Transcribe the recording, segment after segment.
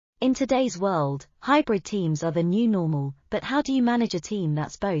In today's world, hybrid teams are the new normal, but how do you manage a team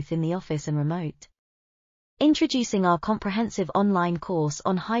that's both in the office and remote? Introducing our comprehensive online course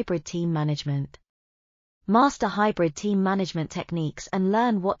on hybrid team management. Master hybrid team management techniques and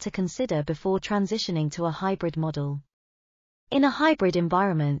learn what to consider before transitioning to a hybrid model. In a hybrid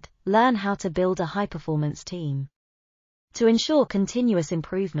environment, learn how to build a high-performance team. To ensure continuous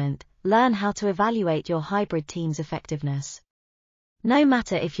improvement, learn how to evaluate your hybrid team's effectiveness. No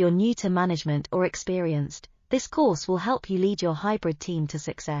matter if you're new to management or experienced, this course will help you lead your hybrid team to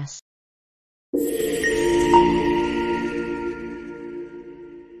success.